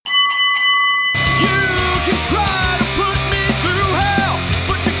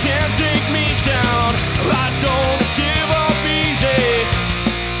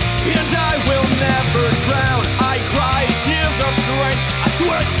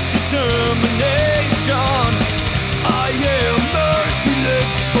determination. I am merciless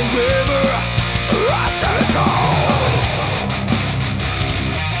forever. I stand tall.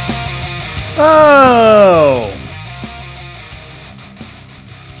 Oh!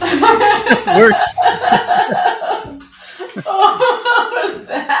 We're What was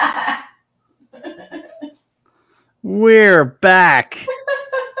that? we're back.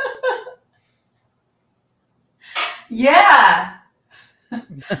 Yeah.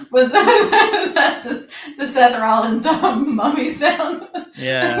 Was that the Seth Rollins mummy sound?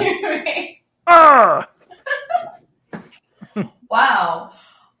 Yeah. Anyway. Ah! Wow.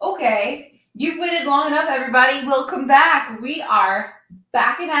 Okay. You've waited long enough, everybody. Welcome back. We are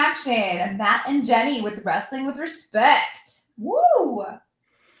back in action. Matt and Jenny with Wrestling with Respect. Woo!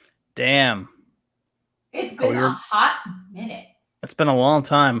 Damn. It's been a hot minute. It's been a long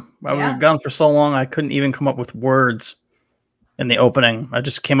time. Yeah. We've gone for so long, I couldn't even come up with words in the opening. I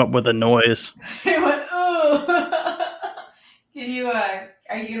just came up with a noise. It went, ooh. Can you,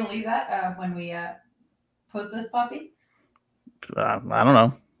 are you going to leave that when we post this, puppy? I don't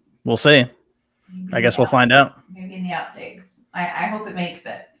know. We'll see. Maybe I guess we'll find out. Maybe in the outtakes. I hope it makes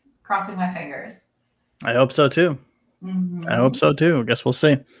it. Crossing my fingers. I hope so too. Mm-hmm. I hope so too. I guess we'll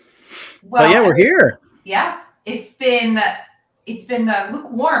see. Well, but yeah, we're here. Yeah, it's been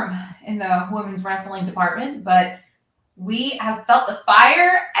lukewarm in the women's wrestling department, but we have felt the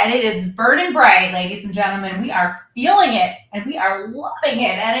fire, and it is burning bright, ladies and gentlemen. We are feeling it, and we are loving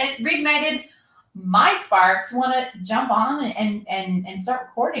it, and it reignited my spark to want to jump on and start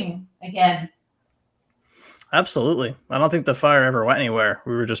recording again. Absolutely. I don't think the fire ever went anywhere.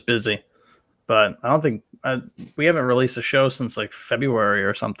 We were just busy. But I don't think we haven't released a show since like February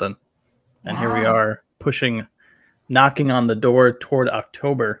or something. And Here we are knocking on the door toward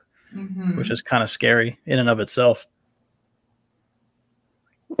October, which is kind of scary in and of itself.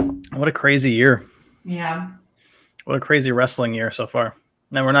 What a crazy year. Yeah. What a crazy wrestling year so far.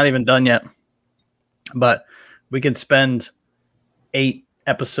 And we're not even done yet. But we could spend 8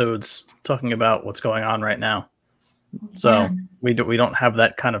 episodes talking about what's going on right now. So we don't have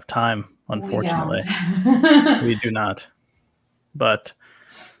that kind of time, unfortunately. We do not. But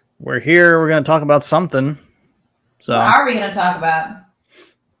we're here. We're going to talk about something. So what are we going to talk about?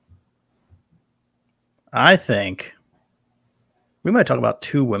 I think we might talk about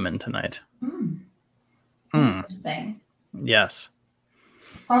 2 women tonight. Interesting. Yes.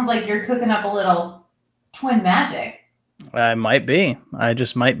 Sounds like you're cooking up a little twin magic. I might be. I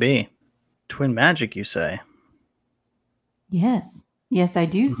just might be. Twin magic, you say? Yes. Yes, I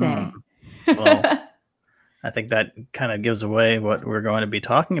do say. Well, I think that kind of gives away what we're going to be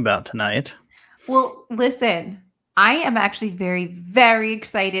talking about tonight. Well, listen, I am actually very, very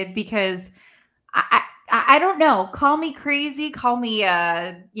excited because I don't know. Call me crazy. Call me,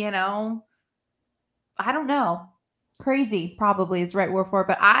 I don't know. Crazy probably is the right word for it,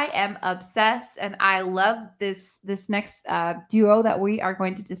 but I am obsessed and I love this next duo that we are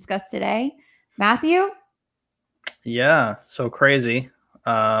going to discuss today. Matthew? Yeah, so crazy.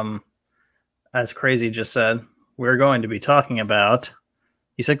 As Crazy just said, we're going to be talking about.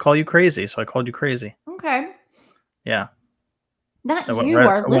 He said, "Call you crazy," so I called you crazy. Okay. Yeah. Not I you,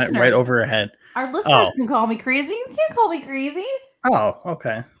 our listeners. Went right over her head. Our listeners can call me crazy. You can't call me crazy. Oh,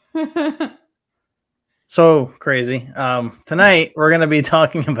 okay. So crazy. Tonight we're going to be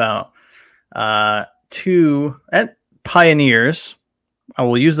talking about 2 pioneers. I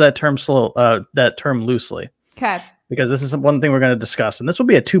will use that term loosely. Okay. Because this is one thing we're going to discuss, and this will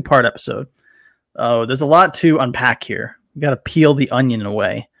be a 2-part episode. There's a lot to unpack here. We got to peel the onion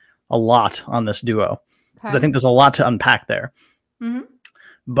away a lot on this duo. Because I think there's a lot to unpack there. Mm-hmm.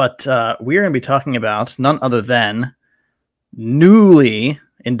 But we're going to be talking about none other than newly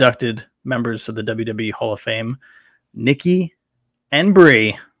inducted members of the WWE Hall of Fame, Nikki and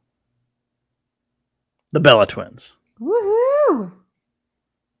Brie, the Bella Twins. Woohoo!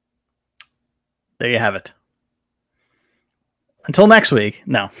 There you have it. Until next week.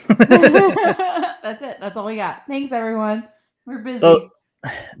 No. That's it. That's all we got. Thanks, everyone. We're busy. So,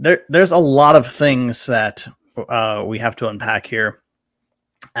 there's a lot of things that we have to unpack here,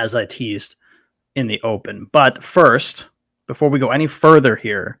 as I teased in the open. But first, before we go any further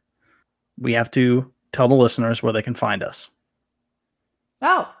here, we have to tell the listeners where they can find us.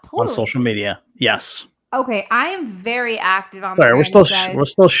 Oh, totally. On social media. Yes. Okay, I am very active on. Sorry, we're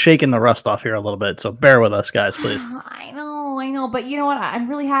still shaking the rust off here a little bit, so bear with us, guys, please. I know, but you know what? I'm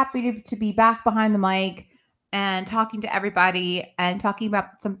really happy to be back behind the mic and talking to everybody and talking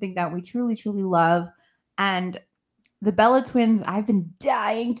about something that we truly, truly love. And the Bella Twins, I've been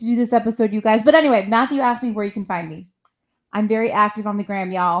dying to do this episode, you guys. But anyway, Matthew asked me where you can find me. I'm very active on the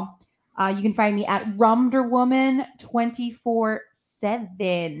gram, y'all. You can find me at Rumderwoman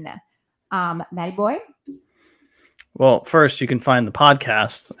 24/7. Maddie Boy. Well, first you can find the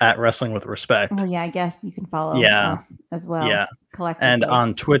podcast at Wrestling with Respect. Oh yeah, I guess you can follow Yeah. us as well. Yeah. Collectively. And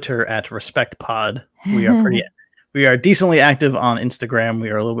on Twitter at RespectPod. We are decently active on Instagram. We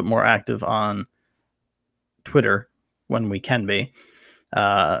are a little bit more active on Twitter when we can be.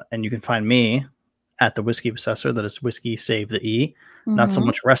 And you can find me at the Whiskey Obsessor. That is Whiskey Save the E. Not so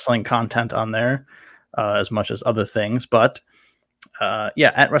much wrestling content on there as much as other things. But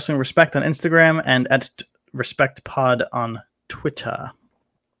at Wrestling Respect on Instagram and at RespectPod on Twitter.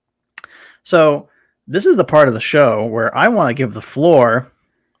 So this is the part of the show where I want to give the floor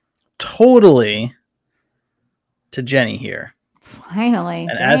totally to Jenny here. Finally.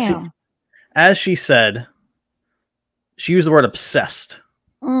 And as she said, she used the word obsessed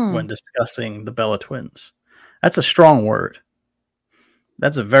when discussing the Bella twins. That's a strong word.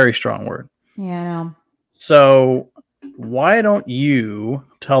 That's a very strong word. Yeah, I know. So why don't you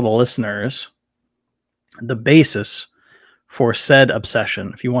tell the listeners the basis for said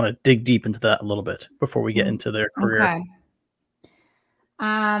obsession, if you want to dig deep into that a little bit before we get into their career. Okay.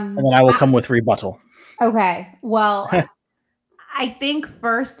 And then I will come with rebuttal. Okay. Well, I think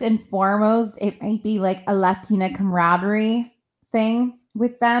first and foremost, it might be like a Latina camaraderie thing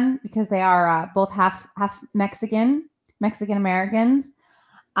with them because they are both half Mexican Americans.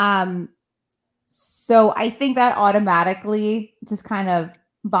 So I think that automatically just kind of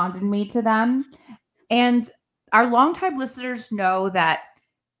bonded me to them. And our longtime listeners know that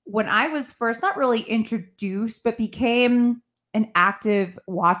when I was first not really introduced, but became an active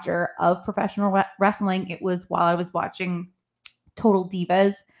watcher of professional wrestling, it was while I was watching Total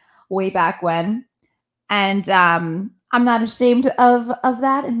Divas way back when. And I'm not ashamed of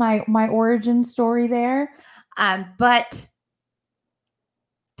that in my origin story there. But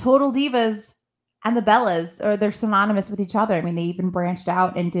Total Divas and the Bellas, or they're synonymous with each other. I mean, they even branched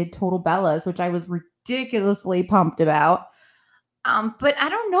out and did Total Bellas, which I was ridiculously pumped about. But I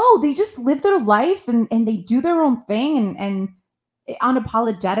don't know. They just live their lives and they do their own thing and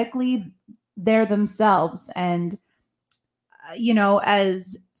unapologetically they're themselves. And,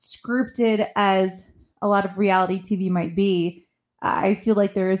 as scripted as a lot of reality TV might be, I feel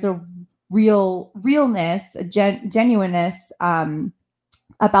like there is a realness, a genuineness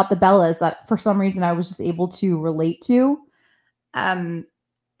about the Bellas that for some reason I was just able to relate to. And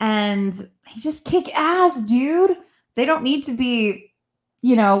they just kick ass, dude. They don't need to be,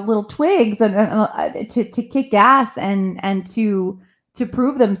 little twigs and to kick ass and to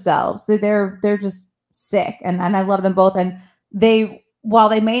prove themselves. They're just sick, and I love them both. And while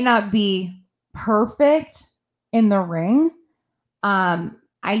they may not be perfect in the ring,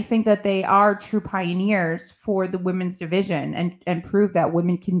 I think that they are true pioneers for the women's division and prove that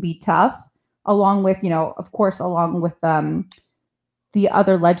women can be tough, along with, of course, along with the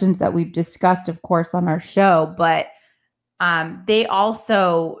other legends that we've discussed, of course, on our show. But they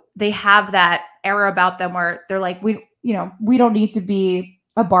have that era about them where they're like, we don't need to be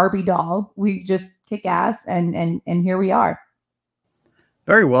a Barbie doll. We just kick ass and here we are.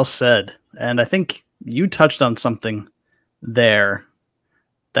 Very well said. And I think you touched on something there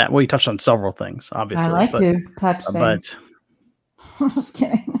you touched on several things, obviously. I like to touch things. But I'm just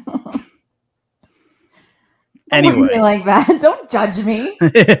kidding. Anyway. Don't look at me like that. Don't judge me.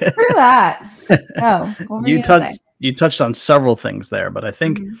 Screw that. No. You touched on several things there, but I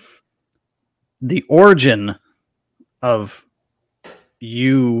think the origin of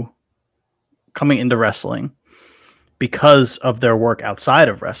you coming into wrestling because of their work outside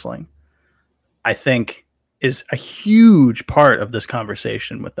of wrestling, I think is a huge part of this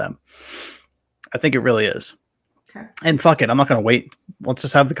conversation with them. I think it really is. Okay. And fuck it, I'm not going to wait. Let's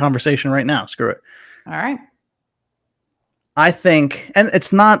just have the conversation right now. Screw it. All right. I think, and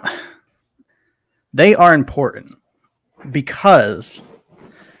it's not, they are important because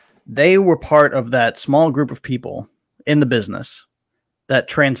they were part of that small group of people in the business that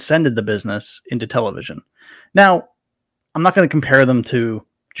transcended the business into television. Now, I'm not going to compare them to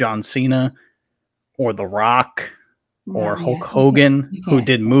John Cena or The Rock or Hulk Hogan, who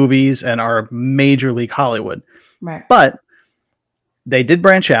did movies and are Major League Hollywood. Right. But they did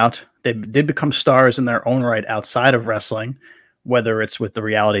branch out. They did become stars in their own right outside of wrestling, whether it's with the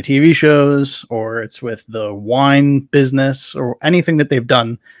reality TV shows or it's with the wine business or anything that they've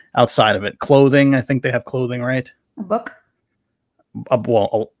done outside of it. Clothing, I think they have clothing, right? A book?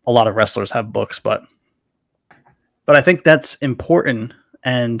 Well, a lot of wrestlers have books, but I think that's important.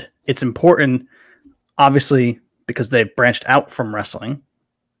 And it's important, obviously, because they've branched out from wrestling.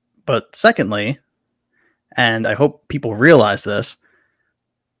 But secondly, and I hope people realize this,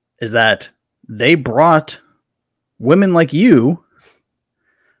 is that they brought women like you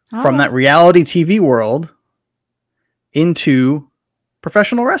from that reality TV world into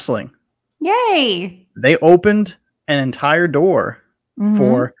professional wrestling. Yay! They opened an entire door Mhm.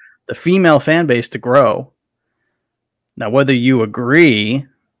 for the female fan base to grow. Now, whether you agree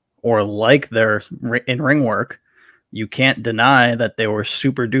or like their in-ring work, you can't deny that they were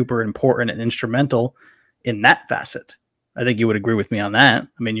super duper important and instrumental in that facet. I think you would agree with me on that.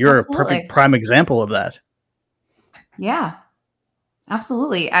 I mean, you're Absolutely. a perfect prime example of that. Yeah,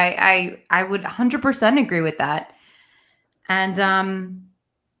 absolutely. I would 100% agree with that. And I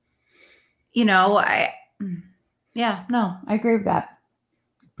agree with that.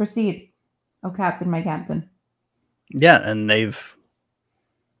 Proceed. Oh, Captain, my Captain. Yeah, and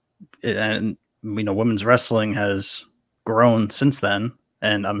women's wrestling has grown since then,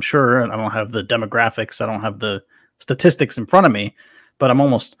 and I'm sure, and I don't have the demographics, I don't have the statistics in front of me, but I'm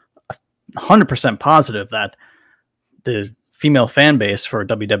almost 100% positive that the female fan base for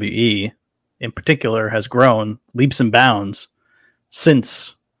WWE in particular has grown leaps and bounds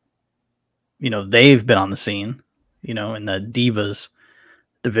since they've been on the scene, in the Divas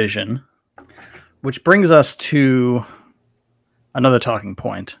division, which brings us to another talking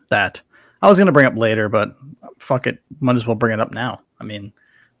point that I was going to bring up later, but fuck it, might as well bring it up now. I mean,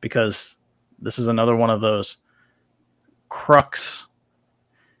 because this is another one of those crux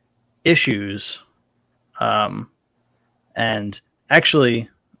issues, and actually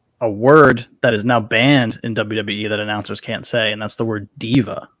a word that is now banned in WWE that announcers can't say, and that's the word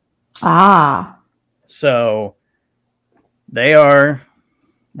diva. Ah. So we're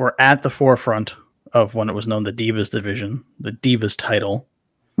at the forefront of when it was known the Divas division, the Divas title.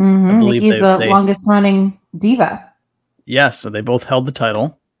 I believe Nikki's the longest running diva. Yes, so they both held the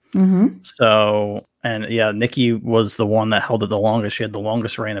title. Mm-hmm. So, and yeah, Nikki was the one that held it the longest. She had the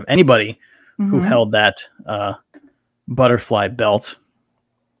longest reign of anybody who held that butterfly belt.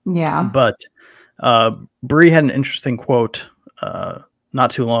 Yeah. But Brie had an interesting quote not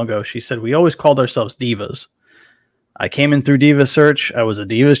too long ago. She said, "We always called ourselves divas. I came in through Diva Search. I was a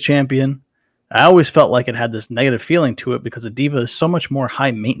Divas champion. I always felt like it had this negative feeling to it because a diva is so much more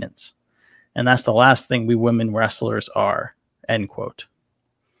high maintenance. And that's the last thing we women wrestlers are." End quote.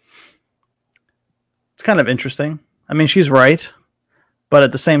 It's kind of interesting. I mean, she's right. But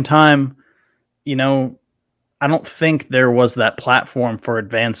at the same time, I don't think there was that platform for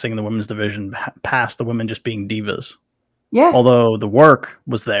advancing the women's division past the women just being divas. Yeah. Although the work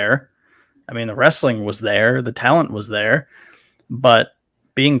was there. I mean, the wrestling was there. The talent was there. But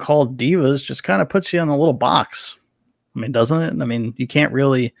being called divas just kind of puts you in a little box. I mean, doesn't it? I mean, you can't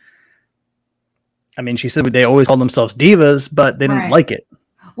really... I mean, she said they always called themselves divas, but they didn't like it.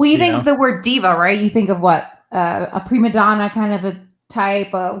 Well, you think of the word diva, right? You think of what? A prima donna kind of a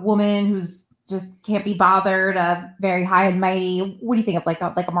type, a woman who's just can't be bothered, very high and mighty. What do you think of? Like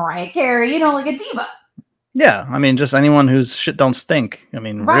a Mariah Carey, like a diva. Yeah, I mean, just anyone whose shit don't stink. I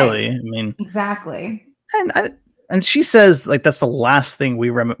mean, really. I mean, exactly. And she says like that's the last thing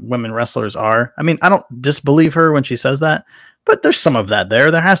we women wrestlers are. I mean, I don't disbelieve her when she says that, but there's some of that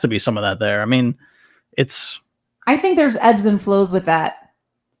there. There has to be some of that there. I mean, I think there's ebbs and flows with that.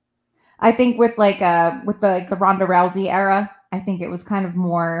 I think with the Ronda Rousey era, I think it was kind of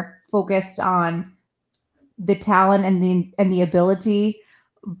more focused on the talent and the ability.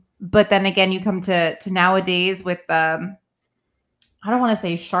 But then again, you come to nowadays with I don't want to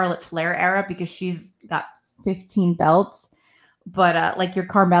say Charlotte Flair era because she's got 15 belts, but like your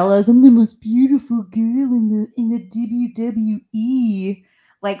Carmella's, I'm the most beautiful girl in the WWE.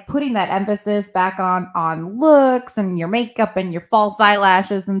 Like putting that emphasis back on looks and your makeup and your false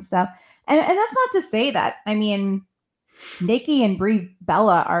eyelashes and stuff. And that's not to say that. I mean, Nikki and Brie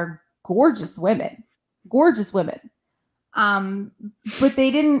Bella are gorgeous women. Gorgeous women. But they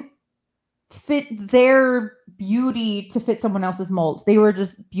didn't fit their beauty to fit someone else's mold. They were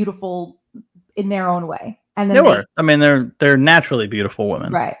just beautiful in their own way. And then they were. I mean, they're naturally beautiful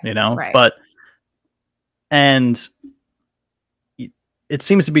women. Right. Right. But it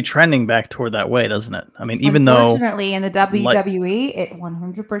seems to be trending back toward that way, doesn't it? I mean, even though... Unfortunately, in the WWE, it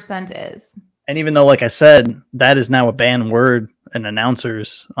 100% is. And even though, like I said, that is now a banned word and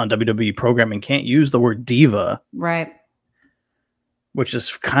announcers on WWE programming can't use the word diva. Right. Which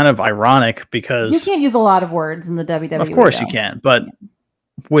is kind of ironic because... You can't use a lot of words in the WWE. Of course you can't. But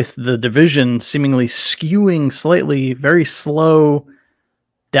with the division seemingly skewing slightly, very slow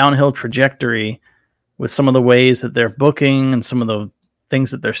downhill trajectory with some of the ways that they're booking and some of the things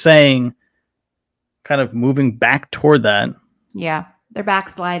that they're saying, kind of moving back toward that. Yeah, they're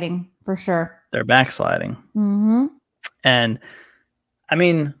backsliding for sure. They're backsliding. Mm-hmm. And I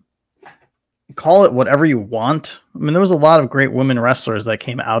mean, call it whatever you want. I mean, there was a lot of great women wrestlers that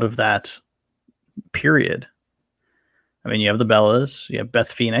came out of that period. I mean, you have the Bellas, you have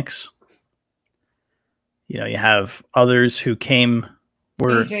Beth Phoenix, you know, you have others who were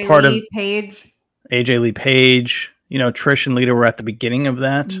AJ part Lee, of Paige. AJ Lee Page. You know, Trish and Lita were at the beginning of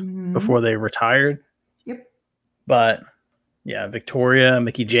that Mhm. before they retired. Yep. But yeah, Victoria,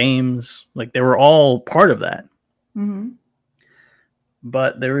 Mickey James, like they were all part of that. Mm-hmm.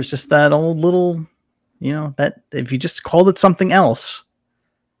 But there was just that old little, you know, that if you just called it something else,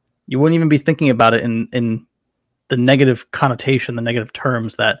 you wouldn't even be thinking about it in the negative connotation, the negative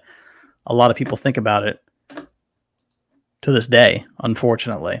terms that a lot of people think about it to this day,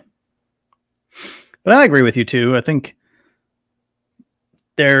 unfortunately. But I agree with you too. I think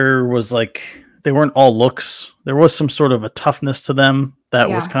there was like, they weren't all looks. There was some sort of a toughness to them that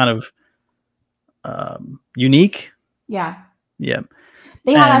was Yeah. kind of unique. Yeah. Yeah.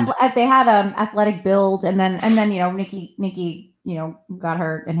 They had And- they had athletic build, and then you know Nikki you know got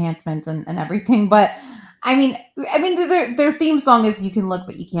her enhancements and everything. But I mean their theme song is "You Can Look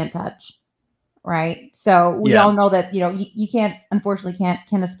But You Can't Touch," right? So we Yeah. all know that, you know, you can't, unfortunately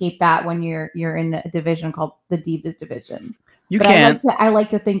can't escape that when you're in a division called the Divas division. You But can't. I like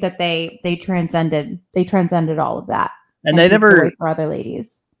to think that they transcended all of that, And they paved the never, way for other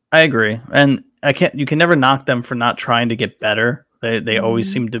ladies. I agree. And you can never knock them for not trying to get better. They always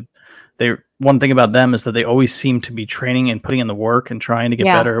Mhm. seem to, one thing about them is that they always seem to be training and putting in the work and trying to get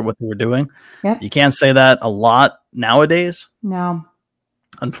Yeah. better at what they were doing. Yep. You can't say that a lot nowadays, No.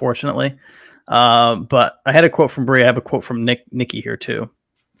 unfortunately. But I had a quote from Brie. I have a quote from Nikki here too.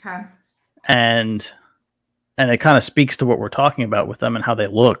 Okay. And it kind of speaks to what we're talking about with them and how they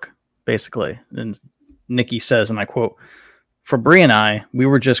look, basically. And Nikki says, and I quote, "For Brie and I, we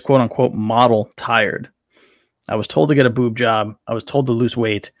were just quote unquote model tired. I was told to get a boob job. I was told to lose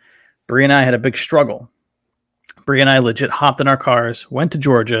weight. Brie and I had a big struggle. Brie and I legit hopped in our cars, went to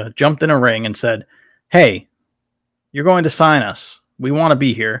Georgia, jumped in a ring, and said, 'Hey, you're going to sign us. We want to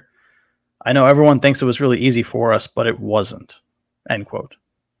be here. I know everyone thinks it was really easy for us, but it wasn't.'" End quote.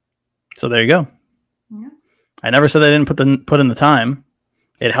 So there you go. Yeah. I never said they didn't put in the time.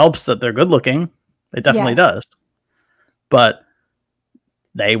 It helps that they're good looking. It definitely does. But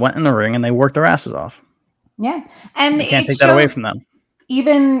they went in the ring and they worked their asses off. Yeah. And You can't it take that away shows- from them.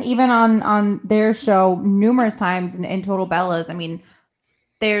 even on their show numerous times in Total Bellas. I mean,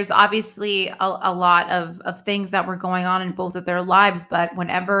 there's obviously a lot of things that were going on in both of their lives, but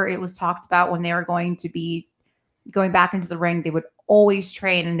whenever it was talked about when they were going to be going back into the ring, they would always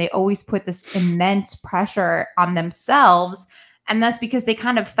train, and they always put this immense pressure on themselves. And that's because they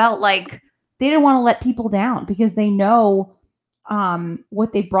kind of felt like they didn't want to let people down, because they know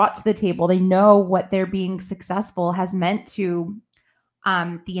what they brought to the table. They know what their being successful has meant to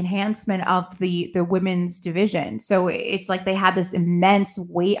the enhancement of the women's division. So it's like they had this immense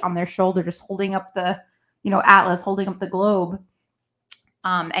weight on their shoulder, just holding up the, you know, Atlas, holding up the globe.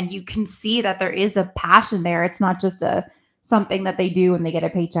 And you can see that there is a passion there. It's not just something that they do and they get a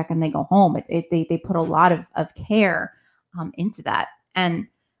paycheck and they go home. They put a lot of care into that. And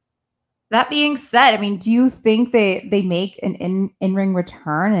that being said, I mean, do you think they make an in-ring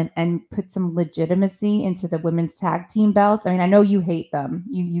return and put some legitimacy into the women's tag team belts? I mean, I know you hate them.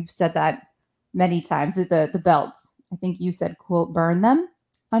 You've said that many times. The belts. I think you said, quote, "burn them,"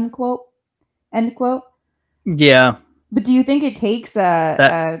 unquote, end quote. Yeah. But do you think it takes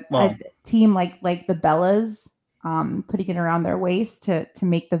a team like the Bellas putting it around their waist to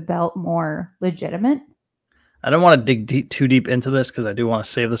make the belt more legitimate? I don't want to dig too deep into this because I do want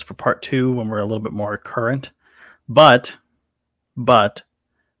to save this for part 2 when we're a little bit more current. But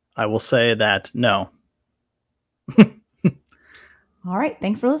I will say that no. All right.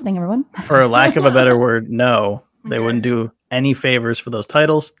 Thanks for listening, everyone. For lack of a better word, no. They wouldn't do any favors for those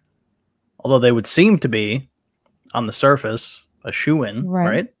titles. Although they would seem to be, on the surface, a shoo-in,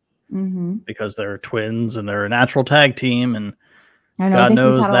 right? Mm-hmm. Because they're twins and they're a natural tag team, and I know. God I think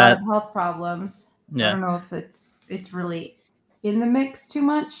knows he's had that- a lot of health problems. I yeah. don't know if it's really in the mix too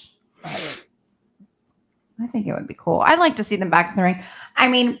much, but I think it would be cool. I'd like to see them back in the ring. I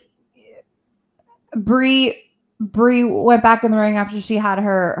mean, Brie went back in the ring after she had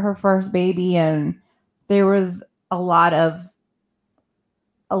her first baby, and there was a lot of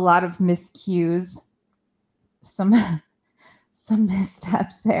miscues, some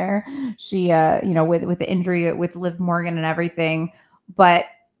missteps there. She you know, with the injury with Liv Morgan and everything, but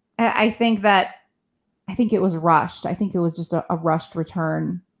I think it was rushed. I think it was just a rushed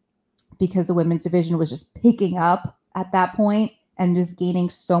return because the women's division was just picking up at that point and just gaining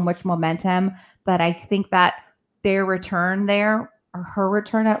so much momentum that I think that their return there her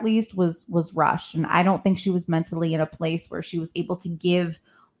return at least was rushed, and I don't think she was mentally in a place where she was able to give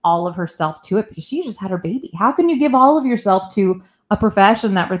all of herself to it because she just had her baby. How can you give all of yourself to a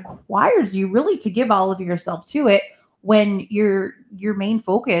profession that requires you really to give all of yourself to it when your main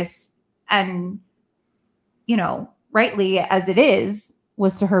focus, and rightly as it is,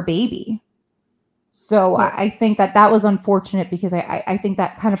 was to her baby? So I think that was unfortunate because I think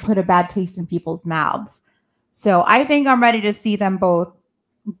that kind of put a bad taste in people's mouths. So I think I'm ready to see them both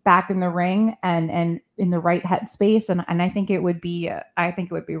back in the ring and in the right headspace, and I think it would be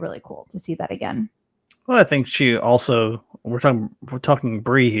really cool to see that again. Well, I think she also we're talking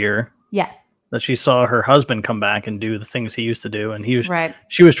Brie here. Yes. That she saw her husband come back and do the things he used to do, and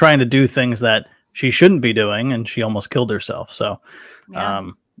she was trying to do things that she shouldn't be doing, and she almost killed herself. So, yeah.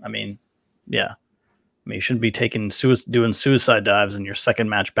 You shouldn't be doing suicide dives in your second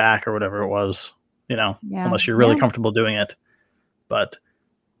match back or whatever it was, unless you're really comfortable doing it. But,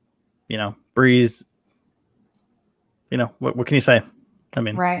 Breeze, what can you say?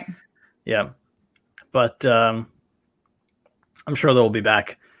 Right. Yeah. But I'm sure they'll be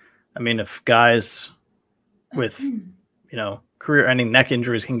back. If guys with, career-ending neck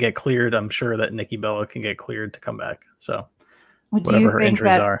injuries can get cleared, I'm sure that Nikki Bella can get cleared to come back. So, whatever her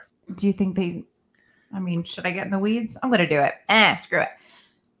injuries are. Do you think should I get in the weeds? I'm going to do it. Screw it.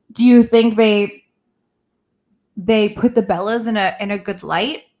 Do you think they put the Bellas in a good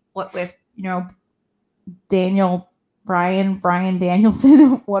light? What with, Brian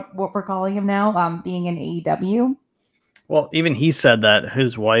Danielson, what we're calling him now, being in AEW? Well, even he said that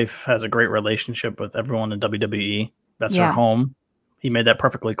his wife has a great relationship with everyone in WWE. That's her home. He made that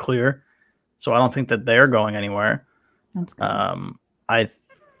perfectly clear. So I don't think that they're going anywhere. That's good.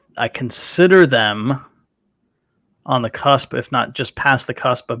 I consider them on the cusp, if not just past the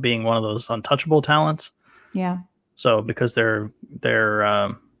cusp, of being one of those untouchable talents. Yeah. So because their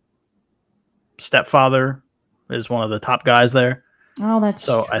stepfather is one of the top guys there. Oh, that's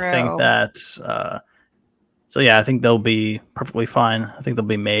so true. I think that. I think they'll be perfectly fine. I think they'll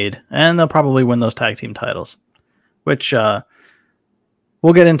be made, and they'll probably win those tag team titles, which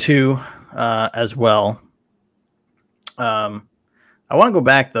we'll get into as well. I want to go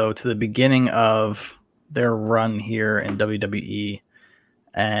back, though, to the beginning of their run here in WWE.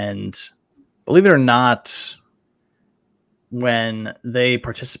 And believe it or not, when they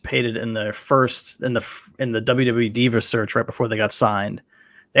participated in the WWE Diva search right before they got signed,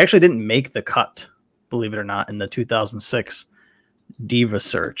 they actually didn't make the cut, believe it or not, in the 2006 Diva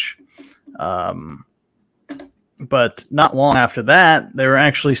search. But not long after that, they were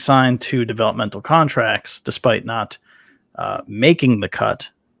actually signed to developmental contracts, despite not making the cut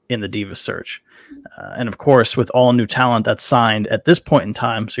in the Diva search. And of course, with all new talent that's signed at this point in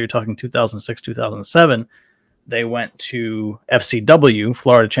time, so you're talking 2006, 2007, they went to FCW,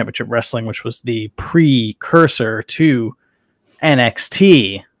 Florida Championship Wrestling, which was the precursor to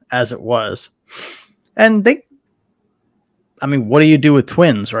NXT as it was. And what do you do with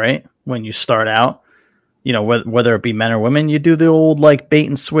twins, right? When you start out, whether it be men or women, you do the old bait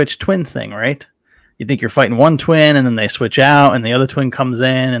and switch twin thing, right? You think you're fighting one twin and then they switch out and the other twin comes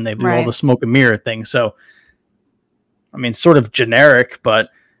in and they do all the smoke and mirror thing. So, sort of generic, but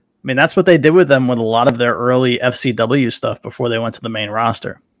that's what they did with them with a lot of their early FCW stuff before they went to the main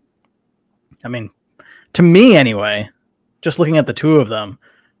roster. To me anyway, just looking at the two of them,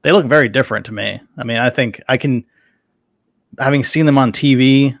 they look very different to me. I think having seen them on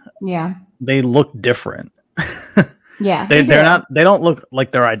TV, they look different. Yeah. They don't look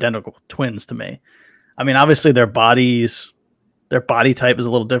like they're identical twins to me. Obviously their body type is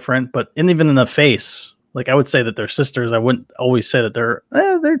a little different, but even in the face, I would say that they're sisters. I wouldn't always say that they're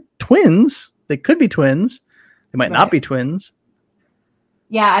twins. They could be twins. They might not be twins.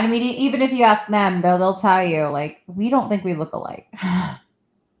 Yeah. Even if you ask them, they'll tell you, we don't think we look alike.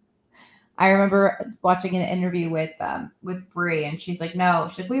 I remember watching an interview with Brie, and she's like, no,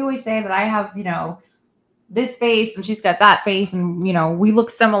 we always say that I have, this face and she's got that face, and, we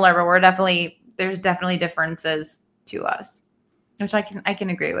look similar, but there's definitely differences to us, which I can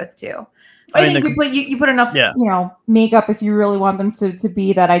agree with too. I think you put enough, makeup if you really want them to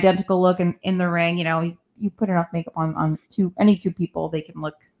be that identical look in the ring. You put enough makeup on any two people, they can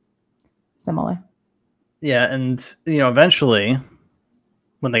look similar. Yeah, and eventually,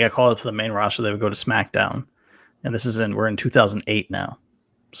 when they got called up to the main roster, they would go to SmackDown, and we're in 2008 now,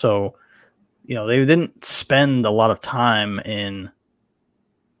 so they didn't spend a lot of time in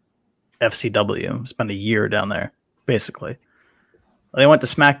FCW. Spent a year down there, basically. They went to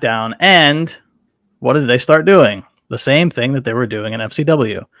SmackDown, and what did they start doing? The same thing that they were doing in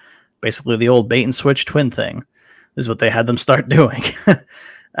FCW. Basically the old bait and switch twin thing. is what they had them start doing.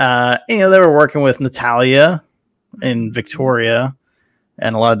 They were working with Natalia and Victoria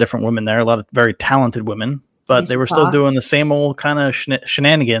and a lot of different women there, a lot of very talented women, but they were still doing the same old kind of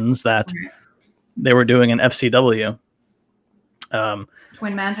shenanigans that they were doing in FCW.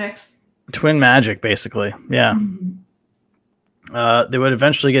 Twin Magic, basically. Yeah. They would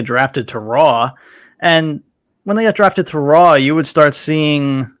eventually get drafted to Raw. And when they got drafted to Raw, you would start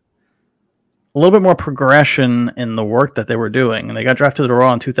seeing a little bit more progression in the work that they were doing. And they got drafted to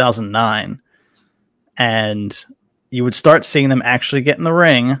Raw in 2009. And you would start seeing them actually get in the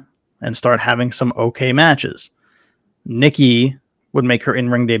ring and start having some okay matches. Nikki would make her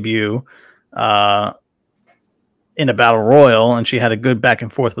in-ring debut in a battle royal, and she had a good back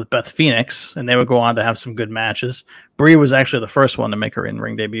and forth with Beth Phoenix, and they would go on to have some good matches. Brie was actually the first one to make her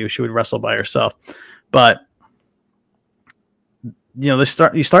in-ring debut. She would wrestle by herself. But you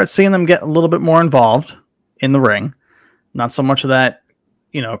start seeing them get a little bit more involved in the ring. Not so much of that,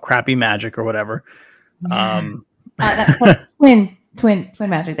 crappy magic or whatever. Twin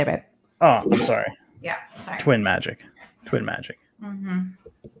Magic there, babe. Oh, I'm sorry. Yeah, sorry. Twin Magic. Mm-hmm.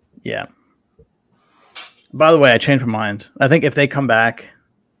 Yeah. By the way, I changed my mind. I think if they come back,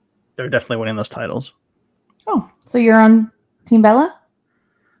 they're definitely winning those titles. Oh, so you're on Team Bella?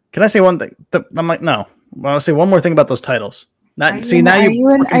 Can I say one thing? I'm like, no. Well, I'll say one more thing about those titles. Now you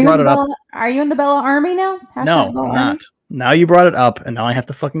brought it up. Are you in the Bella Army now? No, I'm not. Now you brought it up, and now I have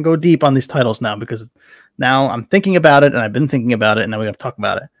to fucking go deep on these titles now, because now I'm thinking about it, and I've been thinking about it, and now we have to talk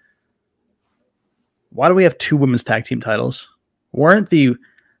about it. Why do we have 2 women's tag team titles? Weren't the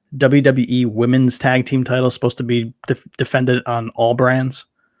WWE women's tag team titles supposed to be defended on all brands?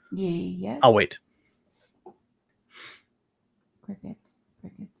 Yes. I'll wait. Crickets.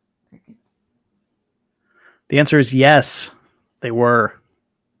 The answer is yes, they were.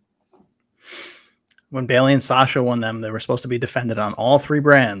 When Bayley and Sasha won them, they were supposed to be defended on all 3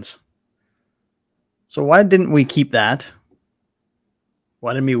 brands. So why didn't we keep that?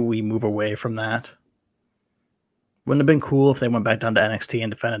 Why didn't we move away from that? Wouldn't it have been cool if they went back down to NXT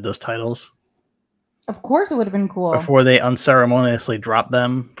and defended those titles? Of course it would have been cool. Before they unceremoniously dropped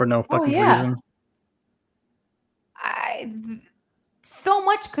them for no fucking reason. So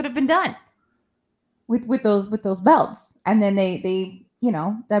much could have been done with those belts. And then they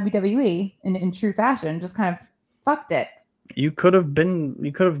WWE in true fashion just kind of fucked it. You could have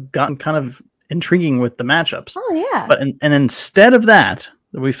gotten kind of intriguing with the matchups. Oh yeah. But and instead of that,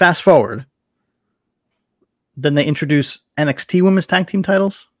 we fast forward. Then they introduce NXT women's tag team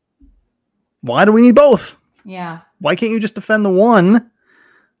titles. Why do we need both? Yeah. Why can't you just defend the one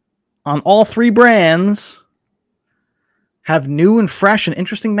on all 3 brands? Have new and fresh and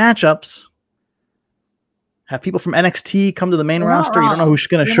interesting matchups. Have people from NXT come to the main roster. You don't know who's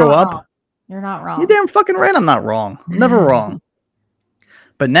going to show up. You're not wrong. You're damn fucking right. I'm not wrong. I'm never wrong.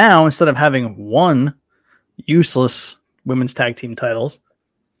 But now, instead of having 1 useless women's tag team titles,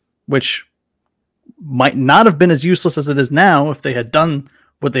 which might not have been as useless as it is now if they had done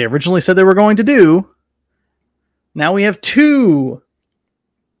what they originally said they were going to do, now we have 2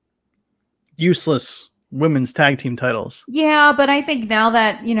 useless women's tag team titles. Yeah, but I think now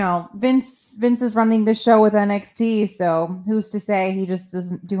that, Vince is running the show with NXT, so who's to say he just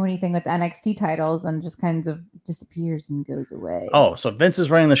doesn't do anything with NXT titles and just kind of disappears and goes away. Oh, so Vince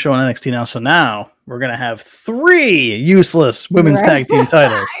is running the show on NXT now, so now we're going to have 3 useless women's tag team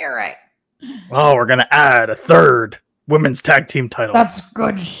titles. You're right. Oh, we're going to add a 3rd women's tag team title. That's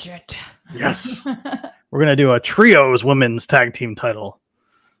good shit. Yes. We're going to do a trios women's tag team title.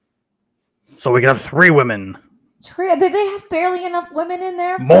 So we can have 3 women. They have barely enough women in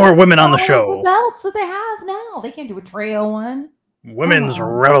there. More women on the show. The belts that they have now. They can't do a trio one. Women's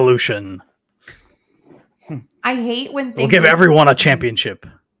Revolution. I hate when things... We'll give everyone a championship.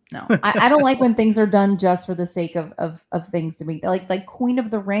 No, I don't like when things are done just for the sake of things to be like Queen of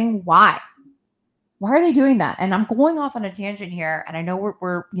the Ring. Why are they doing that? And I'm going off on a tangent here, and I know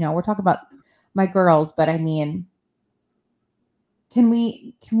we're talking about my girls, but I mean, can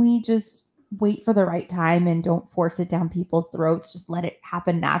we just wait for the right time and don't force it down people's throats? Just let it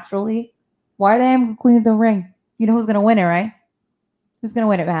happen naturally. Why are they having Queen of the Ring? You know who's gonna win it, right? Who's gonna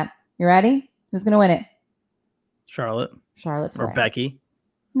win it, Matt? You ready? Who's gonna win it? Charlotte Flair. or Becky.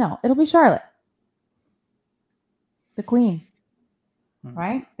 No, it'll be Charlotte. The queen.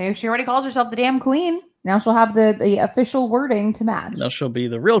 Right? She already calls herself the damn queen. Now she'll have the official wording to match. Now she'll be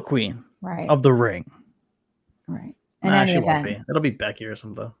the real queen of the ring. Right. And she won't be. It'll be Becky or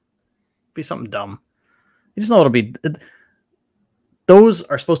something. It'll be something dumb. You just know it'll be. Those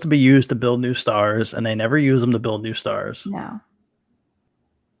are supposed to be used to build new stars, and they never use them to build new stars. No.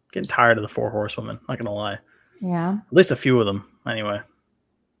 Getting tired of the 4 horsewomen. Not going to lie. Yeah. At least a few of them, anyway.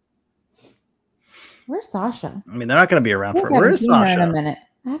 Where's Sasha? I mean, they're not going to be around I for. think I Where haven't is seen her in a Sasha? minute.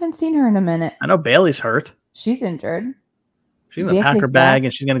 I haven't seen her in a minute. I know Bailey's hurt. She's injured. She's going to pack Vicky's her bag back.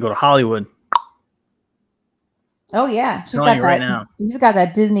 and she's going to go to Hollywood. Oh yeah, she's Telling got you that. right now. She's got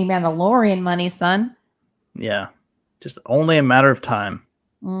that Disney Mandalorian money, son. Yeah. Just only a matter of time.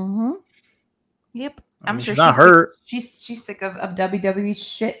 Mm-hmm. Yep. I mean, I'm sure she's not sick- hurt. She's sick of WWE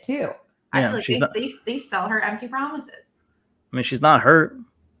shit too. I Yeah, feel like she's not- they sell her empty promises. I mean, she's not hurt.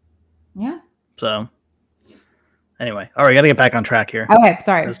 Yeah. So, anyway. All right, got to get back on track here. Okay,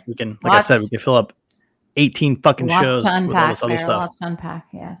 sorry. Because we can, like I said, we can fill up 18 fucking Lots shows to with all unpack. this other There, stuff. lots to unpack.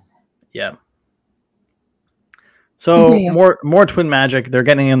 Yes. Yeah. So Continue. more twin magic. They're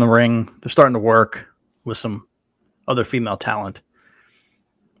getting in the ring. They're starting to work with some other female talent.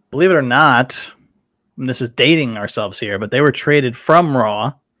 Believe it or not, and this is dating ourselves here, but they were traded from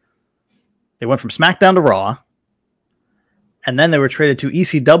Raw. They went from SmackDown to Raw. And then they were traded to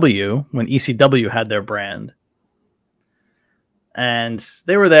ECW when ECW had their brand. And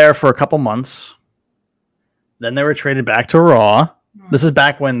they were there for a couple months. Then they were traded back to Raw. This is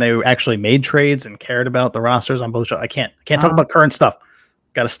back when they actually made trades and cared about the rosters on both shows. I can't talk about current stuff.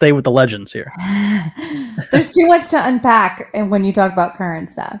 Got to stay with the legends here. There's too much to unpack, and when you talk about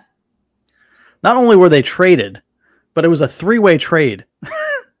current stuff. Not only were they traded, but it was a 3-way trade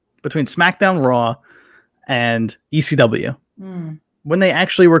between SmackDown, Raw, and ECW. When they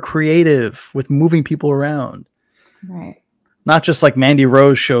actually were creative with moving people around. Right. Not just like Mandy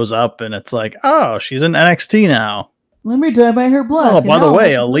Rose shows up and it's like, oh, she's in NXT now. Let me dye my hair black. Oh, by the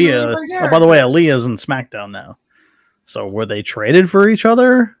way, Aaliyah's in SmackDown now. So were they traded for each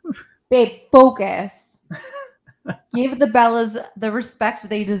other? Babe, focus. Give the Bellas the respect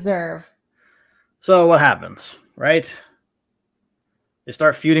they deserve. So what happens, right? They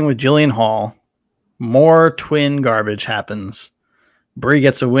start feuding with Jillian Hall. More twin garbage happens. Brie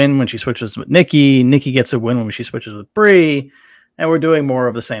gets a win when she switches with Nikki. Nikki gets a win when she switches with Brie. And we're doing more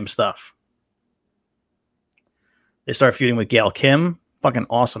of the same stuff. They start feuding with Gail Kim. Fucking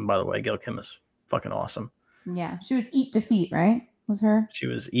awesome, by the way. Gail Kim is fucking awesome. Yeah. She was Eat Defeat, right? Was her? She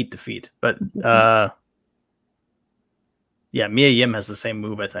was Eat Defeat. But, yeah, Mia Yim has the same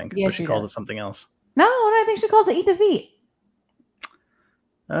move, I think. Yeah, but she she calls does. it something else. No, I think she calls it Eat Defeat.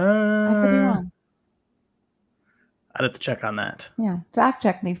 I could be wrong. I'd have to check on that. Yeah. Fact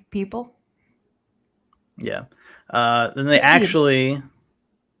check me, people. Yeah. Then they actually,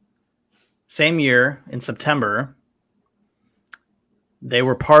 same year in September, they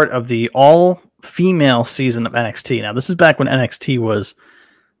were part of the all-female season of NXT. Now, this is back when NXT was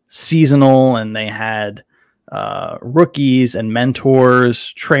seasonal and they had rookies and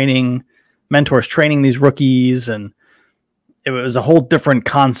mentors training these rookies. And it was a whole different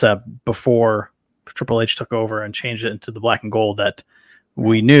concept before Triple H took over and changed it into the black and gold that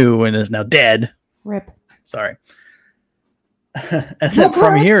we knew and is now dead. Rip. Sorry. And then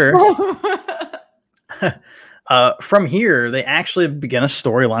from here, they actually began a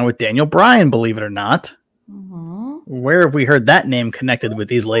storyline with Daniel Bryan, believe it or not. Mm-hmm. Where have we heard that name connected with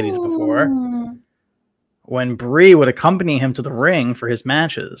these ladies before? Mm. When Brie would accompany him to the ring for his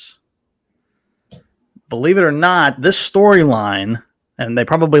matches. Believe it or not, this storyline, and they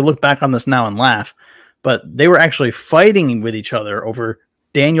probably look back on this now and laugh, but they were actually fighting with each other over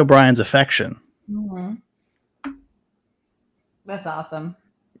Daniel Bryan's affection. Mm-hmm. That's awesome.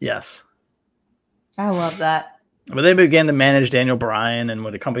 Yes. I love that. But they began to manage Daniel Bryan and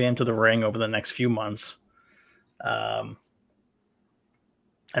would accompany him to the ring over the next few months. And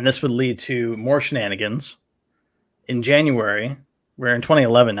this would lead to more shenanigans. In January, we're in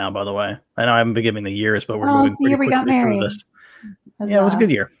 2011 now, by the way. I know I haven't been giving the years, but we're moving pretty we got quickly through married. this. Yeah, it was a good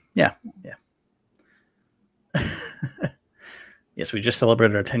year. Yeah. Yes, we just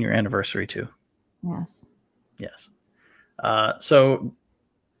celebrated our 10-year anniversary, too. Yes. Yes. So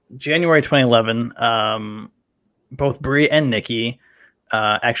January 2011, both Brie and Nikki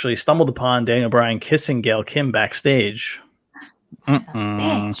actually stumbled upon Daniel Bryan kissing Gail Kim backstage.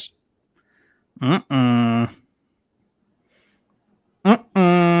 Bitch.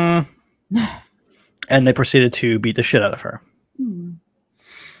 And they proceeded to beat the shit out of her.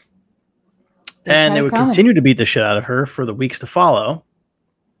 And they would continue to beat the shit out of her for the weeks to follow.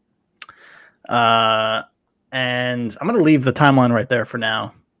 And I'm going to leave the timeline right there for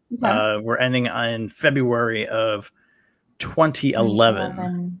now. Okay. We're ending in February of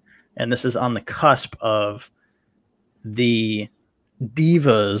 2011. And this is on the cusp of the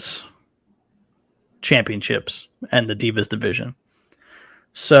Divas Championships and the Divas division.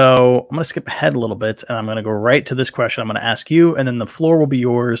 So I'm going to skip ahead a little bit, and I'm going to go right to this question. I'm going to ask you, and then the floor will be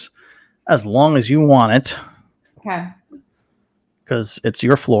yours as long as you want it. Okay. because it's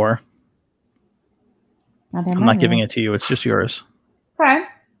your floor. I'm not giving it to you. It's just yours. Okay.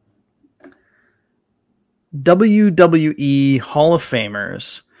 WWE Hall of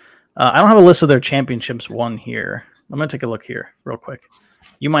Famers. I don't have a list of their championships won here. I'm going to take a look here real quick.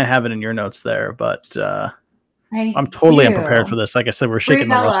 You might have it in your notes there, but I'm totally unprepared for this. Like I said, we're shaking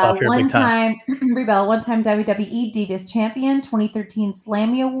the rust off here big time. Brie Bella, one-time WWE Divas Champion, 2013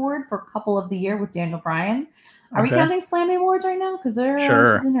 Slammy Award for Couple of the Year with Daniel Bryan. Are we counting Slammy Awards right now? Because they're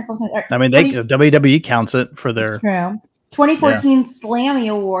sure. She's in there. Right. I mean, WWE counts it for their. True. 2014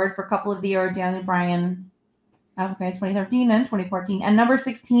 Slammy Award for Couple of the Year, Daniel Bryan. Okay, 2013 and 2014, and number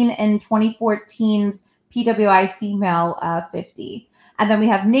 16 in 2014's PWI Female 50. And then we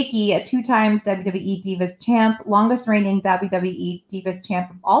have Nikki, a 2 times WWE Divas Champ, longest reigning WWE Divas Champ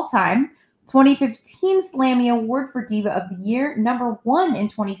of all time. 2015 Slammy Award for Diva of the Year, number 1 in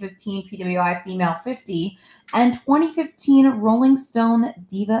 2015 PWI Female 50, and 2015 Rolling Stone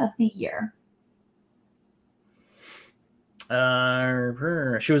Diva of the Year.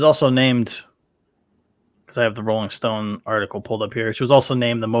 She was also named, because I have the Rolling Stone article pulled up here, she was also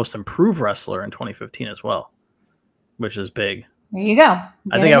named the most improved wrestler in 2015 as well, which is big. There you go.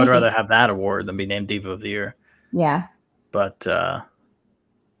 I think I would rather have that award than be named Diva of the Year. Yeah. But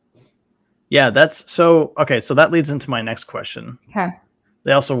yeah, that's so okay. So that leads into my next question. Okay.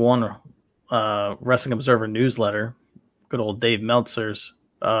 They also won Wrestling Observer newsletter. Good old Dave Meltzer's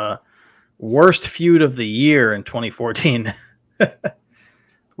worst feud of the year in 2014,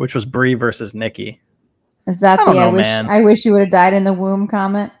 which was Brie versus Nikki. Is that I wish you would have died in the womb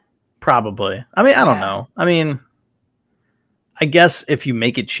comment? Probably. I mean, I don't know. I mean, I guess if you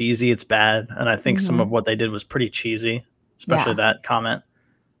make it cheesy, it's bad. And I think some of what they did was pretty cheesy, especially that comment.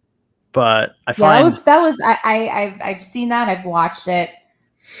 But I find I've seen that. I've watched it,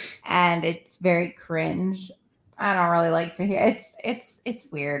 and it's very cringe. I don't really like to hear it's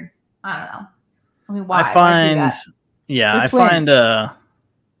weird. I don't know. I mean, why? I find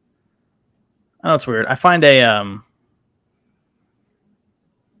I know it's weird. I find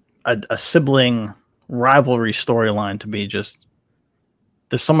a sibling rivalry storyline to be just,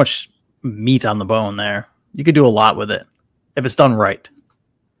 there's so much meat on the bone there. You could do a lot with it if it's done right.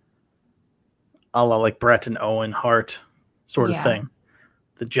 A la like Brett and Owen Hart sort of thing.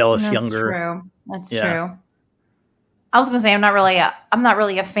 The jealous younger. That's true. I was gonna say I'm not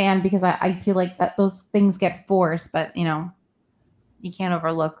really a fan because I feel like that those things get forced, but you can't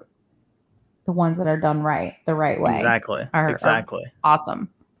overlook the ones that are done right, the right way. Exactly. Are awesome.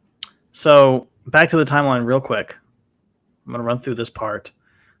 So back to the timeline real quick. I'm going to run through this part,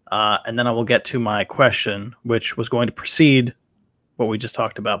 and then I will get to my question, which was going to precede what we just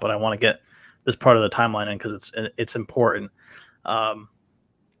talked about, but I want to get this part of the timeline in because it's important.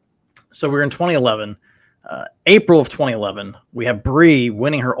 So we're in 2011. April of 2011, we have Brie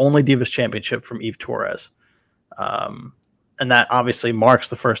winning her only Divas Championship from Eve Torres. And that obviously marks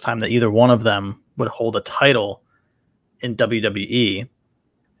the first time that either one of them would hold a title in WWE.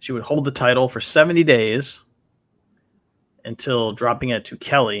 She would hold the title for 70 days until dropping it to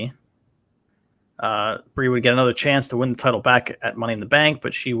Kelly. Brie would get another chance to win the title back at Money in the Bank,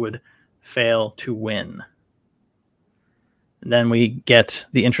 but she would fail to win. And then we get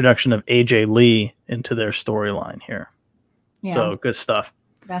the introduction of AJ Lee into their storyline here. Yeah. So good stuff.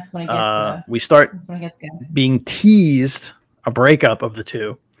 That's when it gets we start that's when it gets good. Being teased a breakup of the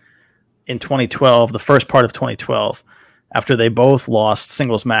two in 2012, the first part of 2012, after they both lost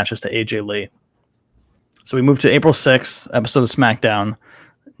singles matches to AJ Lee. So we move to April 6th, episode of SmackDown.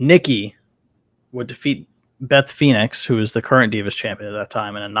 Nikki would defeat Beth Phoenix, who is the current Divas champion at that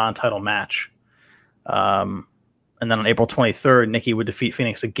time, in a non-title match. And then on April 23rd, Nikki would defeat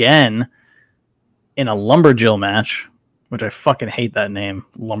Phoenix again in a Lumberjill match, which I fucking hate that name,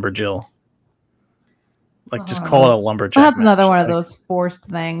 Lumberjill. Like, just call it a lumberjack. That's another one of those forced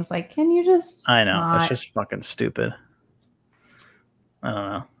things. Like, can you just? I know. It's just fucking stupid. I don't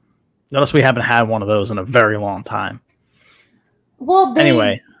know. Notice we haven't had one of those in a very long time. Well,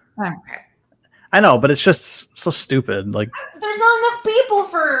 anyway. Okay. I know, but it's just so stupid. Like, there's not enough people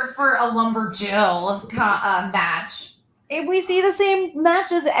for a Lumberjill match. If we see the same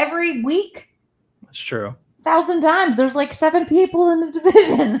matches every week. That's true. 1,000 times. There's like 7 people in the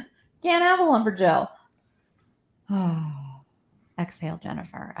division. Can't have a Lumberjill. Oh, exhale,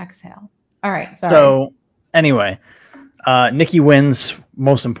 Jennifer. Exhale. All right. Sorry. So, anyway, Nikki wins.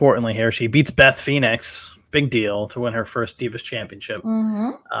 Most importantly, here she beats Beth Phoenix. Big deal to win her first Divas Championship.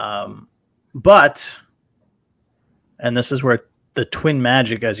 Mm-hmm. But, and this is where the twin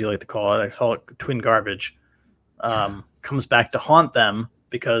magic, as you like to call it, I call it twin garbage, comes back to haunt them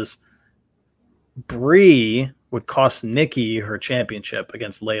because Brie would cost Nikki her championship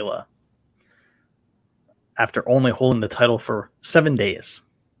against Layla after only holding the title for 7 days.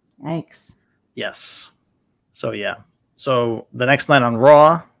 Yikes. Yes. So, yeah. So, the next night on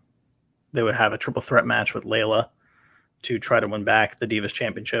Raw, they would have a triple threat match with Layla to try to win back the Divas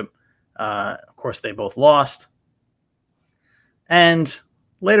Championship. Of course, they both lost. And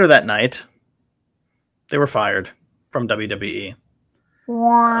later that night, they were fired from WWE.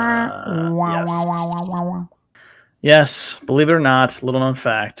 Yes, believe it or not, little known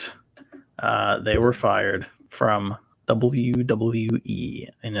fact, they were fired from WWE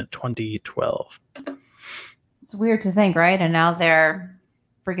in 2012. It's weird to think, right? And now they're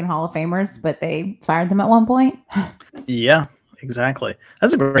freaking Hall of Famers, but they fired them at one point. Yeah, exactly.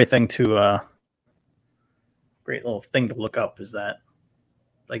 That's a great thing to, great little thing to look up is that,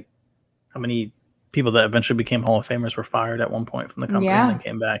 like, how many people that eventually became Hall of Famers were fired at one point from the company and then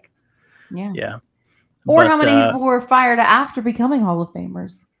came back. Yeah. Yeah. Or how many people were fired after becoming Hall of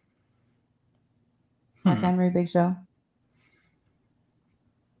Famers? Mark Henry, Big Show.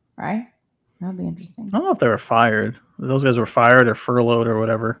 Right? That would be interesting. I don't know if they were fired. Those guys were fired or furloughed or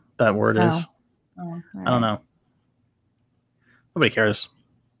whatever that word is. Right. I don't know. Nobody cares.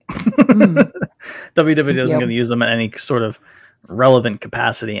 Mm. WWE isn't going to use them in any sort of relevant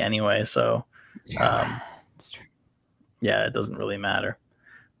capacity anyway. So, It's true. yeah, it doesn't really matter.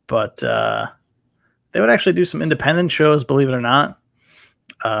 But they would actually do some independent shows, believe it or not.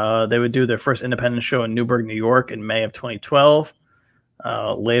 They would do their first independent show in Newburgh, New York in May of 2012.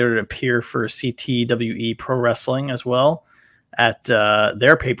 Later to appear for CTWE Pro Wrestling as well at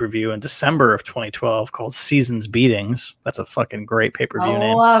their pay-per-view in December of 2012 called Seasons Beatings. That's a fucking great pay-per-view name.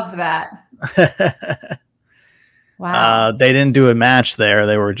 I love that. Wow. They didn't do a match there.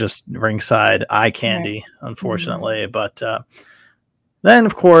 They were just ringside eye candy, unfortunately. Mm-hmm. But then,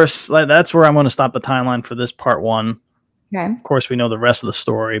 of course, that's where I'm going to stop the timeline for this part one. Okay. Of course, we know the rest of the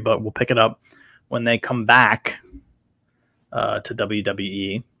story, but we'll pick it up when they come back to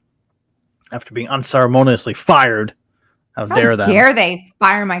WWE after being unceremoniously fired. How dare them? Dare they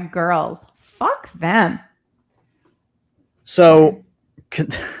fire my girls? Fuck them. So,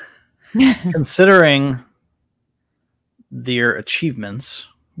 considering their achievements,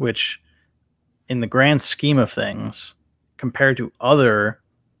 which in the grand scheme of things, compared to other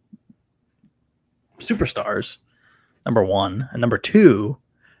superstars, number one, and number two,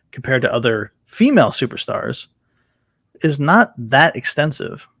 compared to other female superstars, is not that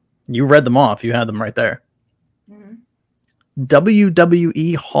extensive. You read them off. You had them right there. Mm-hmm.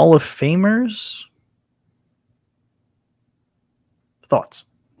 WWE Hall of Famers? Thoughts?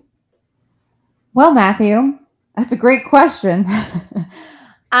 Well, Matthew, that's a great question.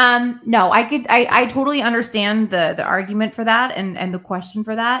 No, I totally understand the argument for that and the question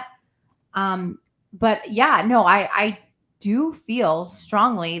for that. But yeah, no, I do feel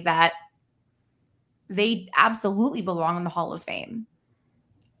strongly that they absolutely belong in the Hall of Fame.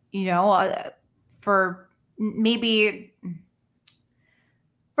 You know, for maybe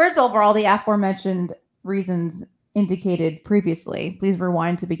first overall, the aforementioned reasons indicated previously. Please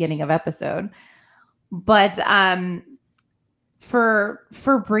rewind to beginning of episode. But for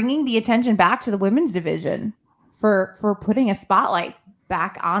bringing the attention back to the women's division, for putting a spotlight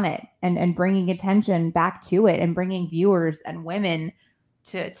back on it and bringing attention back to it and bringing viewers and women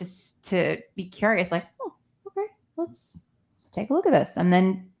to be curious, like, oh, okay, let's take a look at this, and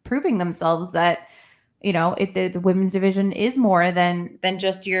then proving themselves that, you know, the women's division is more than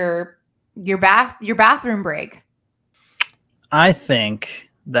just your bathroom break. I think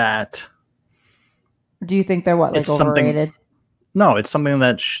that. Do you think they're what, like, overrated? No, it's something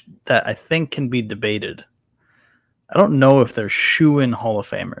that I think can be debated. I don't know if they're shoo-in Hall of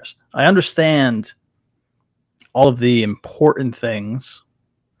Famers. I understand all of the important things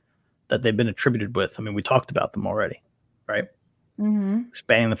that they've been attributed with. I mean, we talked about them already, right? Mm-hmm.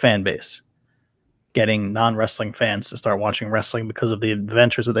 Expanding the fan base, getting non-wrestling fans to start watching wrestling because of the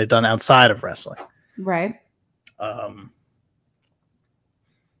adventures that they've done outside of wrestling. Right.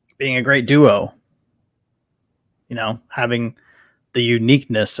 Being a great duo, you know, having the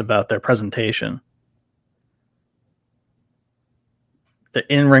uniqueness about their presentation. The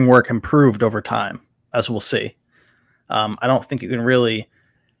in-ring work improved over time, as we'll see. I don't think you can really,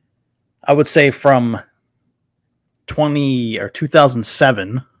 I would say from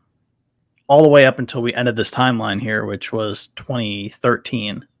 2007 all the way up until we ended this timeline here, which was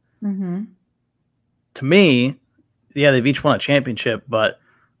 2013. Mm-hmm. To me, yeah, they've each won a championship, but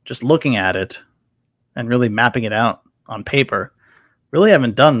just looking at it and really mapping it out on paper, really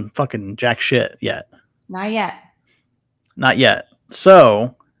haven't done fucking jack shit yet. Not yet. Not yet.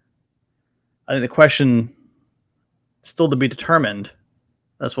 So I think the question still to be determined,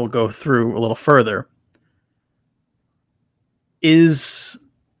 as we'll go through a little further, is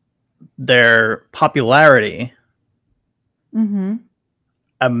their popularity Mm-hmm.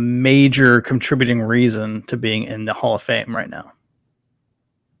 a major contributing reason to being in the Hall of Fame right now?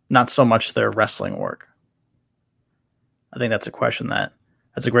 Not so much their wrestling work. I think that's a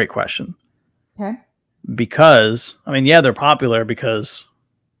great question. Okay. Because, I mean, yeah, they're popular because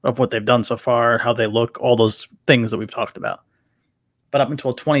of what they've done so far, how they look, all those things that we've talked about. But up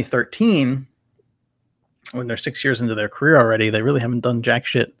until 2013, when they're 6 years into their career already, they really haven't done jack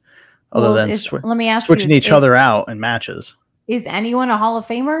shit other than let me ask switching you, each other out in matches. Is anyone a Hall of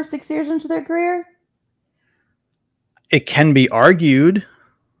Famer 6 years into their career? It can be argued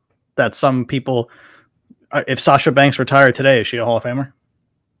that some people, if Sasha Banks retired today, is she a Hall of Famer?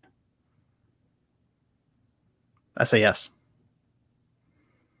 I say yes.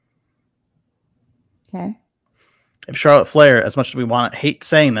 Okay. If Charlotte Flair, as much as we hate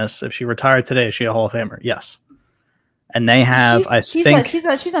saying this, if she retired today, is she a Hall of Famer? Yes. And they have, she's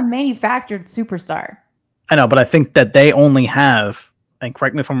a manufactured superstar. I know, but I think that they only have, and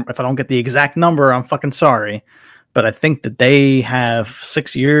correct me if I don't get the exact number, I'm fucking sorry, but I think that they have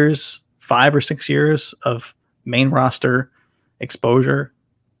 6 years, 5 or 6 years of main roster exposure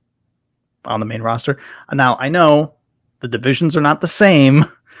on the main roster. Now, I know the divisions are not the same.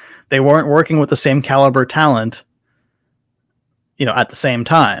 They weren't working with the same caliber talent, at the same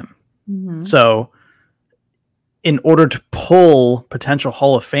time. Mm-hmm. So in order to pull potential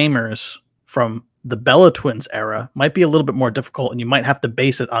Hall of Famers from the Bella Twins era might be a little bit more difficult, and you might have to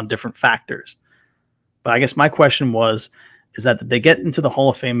base it on different factors. But I guess my question is that they get into the Hall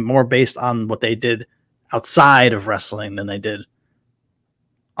of Fame more based on what they did outside of wrestling than they did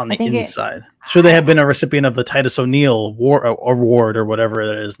on the inside? Should they have been a recipient of the Titus O'Neil award or whatever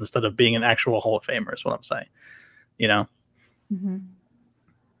it is, instead of being an actual Hall of Famer, is what I'm saying. Mm-hmm.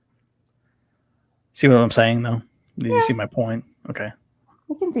 See what I'm saying, though? Do you see my point? Okay.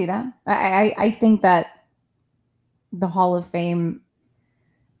 I can see that. I think that the Hall of Fame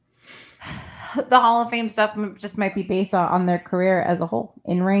stuff just might be based on their career as a whole,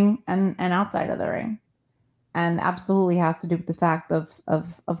 in ring and outside of the ring, and absolutely has to do with the fact of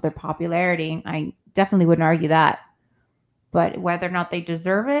their popularity. I definitely wouldn't argue that, but whether or not they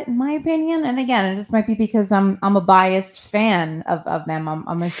deserve it, in my opinion, and again, it just might be because I'm a biased fan of them.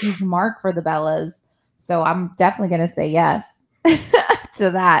 I'm a huge mark for the Bellas, so I'm definitely going to say yes to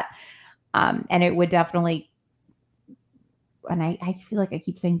that. And it would definitely, and I feel like I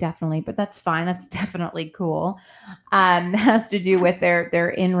keep saying definitely, but that's fine. That's definitely cool. It has to do with their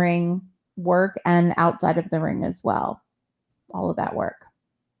in-ring work and outside of the ring as well. All of that work.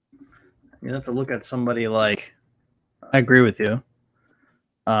 You have to look at somebody like, I agree with you.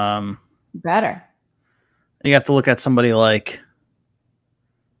 Better. You have to look at somebody like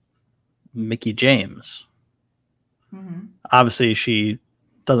Mickie James. Mm-hmm. Obviously, she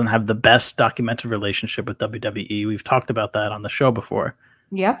doesn't have the best documented relationship with WWE. We've talked about that on the show before.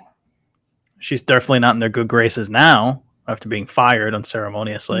 Yep. She's definitely not in their good graces now after being fired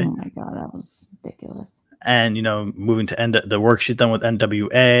unceremoniously. Oh my God, that was ridiculous. And, moving to the work she's done with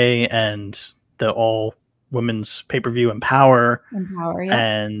NWA and the all women's pay-per-view Empower, yeah.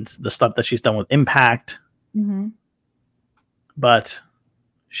 And the stuff that she's done with Impact. Mm-hmm. But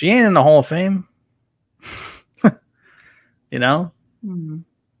she ain't in the Hall of Fame. Mm-hmm.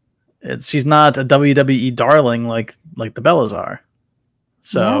 She's not a WWE darling like the Bellas are.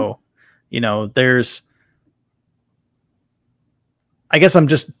 So, there's, I guess I'm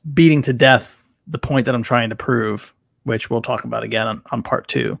just beating to death the point that I'm trying to prove, which we'll talk about again on part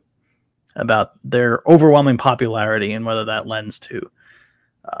 2, about their overwhelming popularity and whether that lends to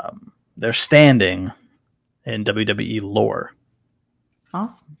their standing in WWE lore.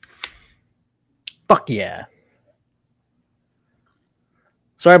 Awesome. Fuck yeah.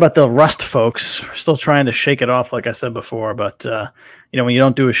 Sorry about the rust, folks. We're still trying to shake it off, like I said before. But, when you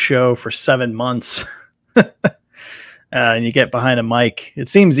don't do a show for 7 months and you get behind a mic, it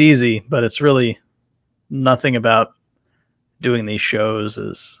seems easy, but it's really nothing about doing these shows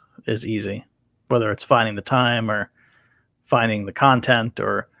is easy. Whether it's finding the time or finding the content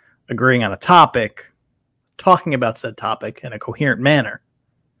or agreeing on a topic, talking about said topic in a coherent manner.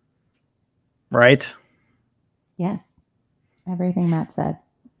 Right? Yes. Everything Matt said.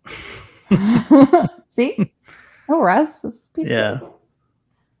 See? No rest. Yeah.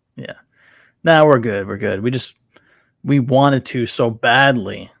 Now we're good. We're good. We wanted to so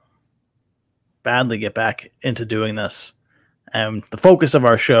badly get back into doing this. And the focus of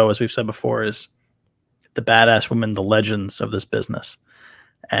our show, as we've said before, is the badass women, the legends of this business.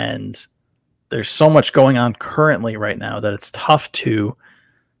 And there's so much going on currently right now that it's tough to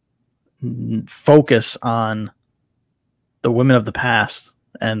focus on the women of the past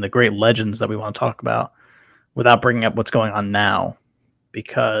and the great legends that we want to talk about without bringing up what's going on now,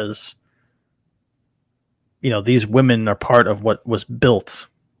 because these women are part of what was built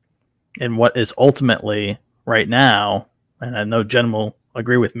and what is ultimately right now, and I know Jen will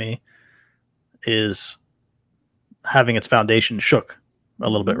agree with me, is having its foundation shook a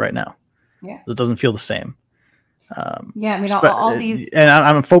little bit right now. Yeah. It doesn't feel the same. Yeah, I mean, all these... And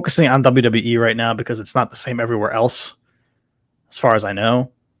I'm focusing on WWE right now because it's not the same everywhere else, as far as I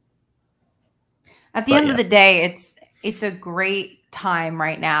know. At the end of the day, it's a great time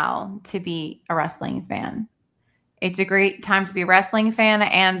right now to be a wrestling fan. It's a great time to be a wrestling fan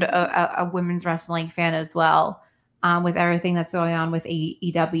and a women's wrestling fan as well, with everything that's going on with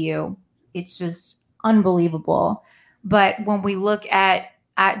AEW. It's just unbelievable. But when we look at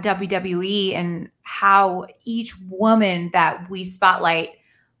WWE and how each woman that we spotlight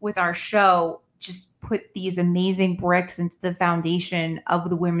with our show just put these amazing bricks into the foundation of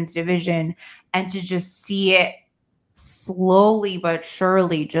the women's division, and to just see it slowly but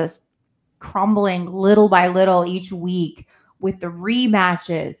surely just crumbling little by little each week with the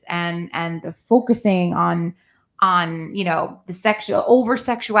rematches and the focusing on the over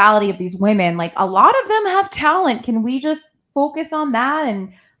sexuality of these women. Like, a lot of them have talent. Can we just focus on that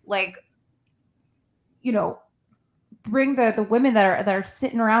and bring the women that are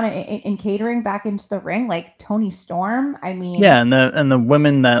sitting around in catering back into the ring, like Toni Storm? I mean, yeah, and the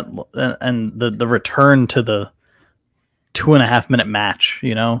women that and the return to the 2.5 minute match,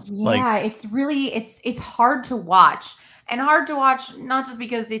 it's really it's hard to watch, and hard to watch not just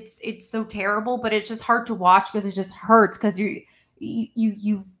because it's so terrible, but it's just hard to watch because it just hurts, because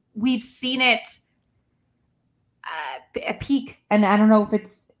we've seen it a peak, and I don't know if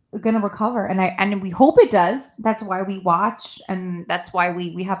it's going to recover, and we hope it does. That's why we watch, and that's why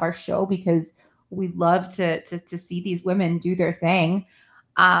we have our show, because we love to see these women do their thing.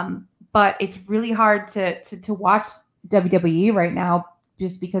 But it's really hard to watch WWE right now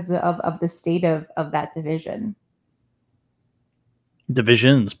just because of the state of that division.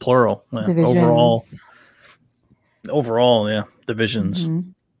 Divisions, plural. Divisions. Overall, yeah, divisions.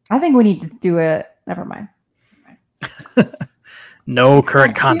 Mm-hmm. I think we need to do it. Never mind. No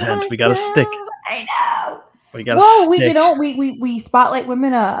current content. We got to stick. I know. We got to stick. We spotlight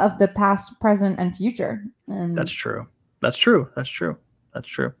women of the past, present, and future. And That's true.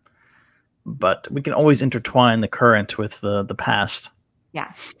 But we can always intertwine the current with the past.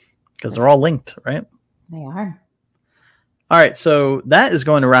 Yeah. Because they're all linked, right? They are. All right. So that is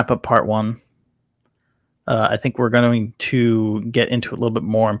going to wrap up part 1. I think we're going to get into it a little bit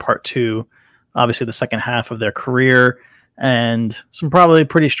more in part 2. Obviously, the second half of their career and some probably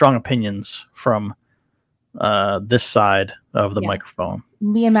pretty strong opinions from this side of the microphone.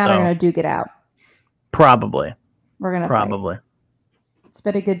 Me and Matt are going to duke it out. Probably. We're going to Probably. Fight. It's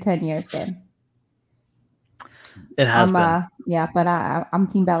been a good 10 years, babe. It has been. Yeah, but I'm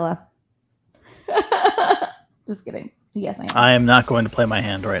Team Bella. Just kidding. Yes, I am. I am not going to play my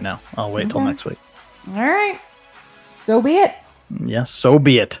hand right now. I'll wait till next week. All right. So be it. Yes, so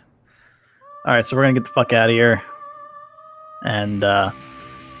be it. All right, so we're going to get the fuck out of here. And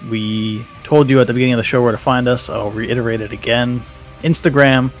we told you at the beginning of the show where to find us. I'll reiterate it again.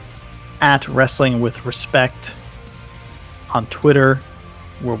 Instagram, @WrestlingWithRespect. On Twitter,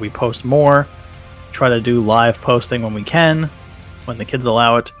 where we post more. Try to do live posting when we can, when the kids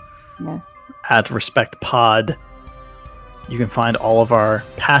allow it. Yes. @RespectPod. You can find all of our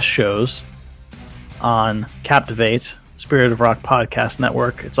past shows on Captivate, Spirit of Rock Podcast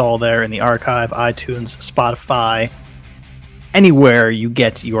Network. It's all there in the archive, iTunes, Spotify, anywhere you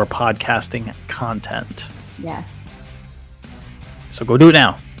get your podcasting content. Yes. So go do it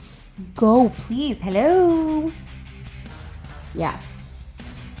now. Go, please. Hello. Yeah.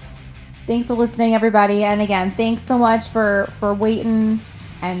 Thanks for listening, everybody. And again, thanks so much for waiting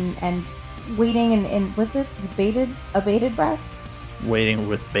and waiting and what's it? Abated breath? Waiting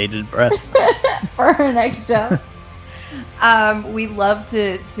with bated breath. For our next show. We love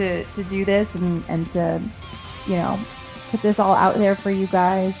to do this and to, put this all out there for you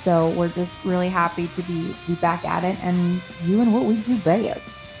guys. So we're just really happy to be back at it and doing what we do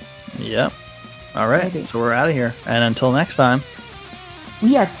best. Yep. All right. Maybe. So we're out of here. And until next time,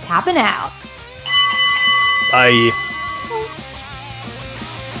 we are tapping out. Bye.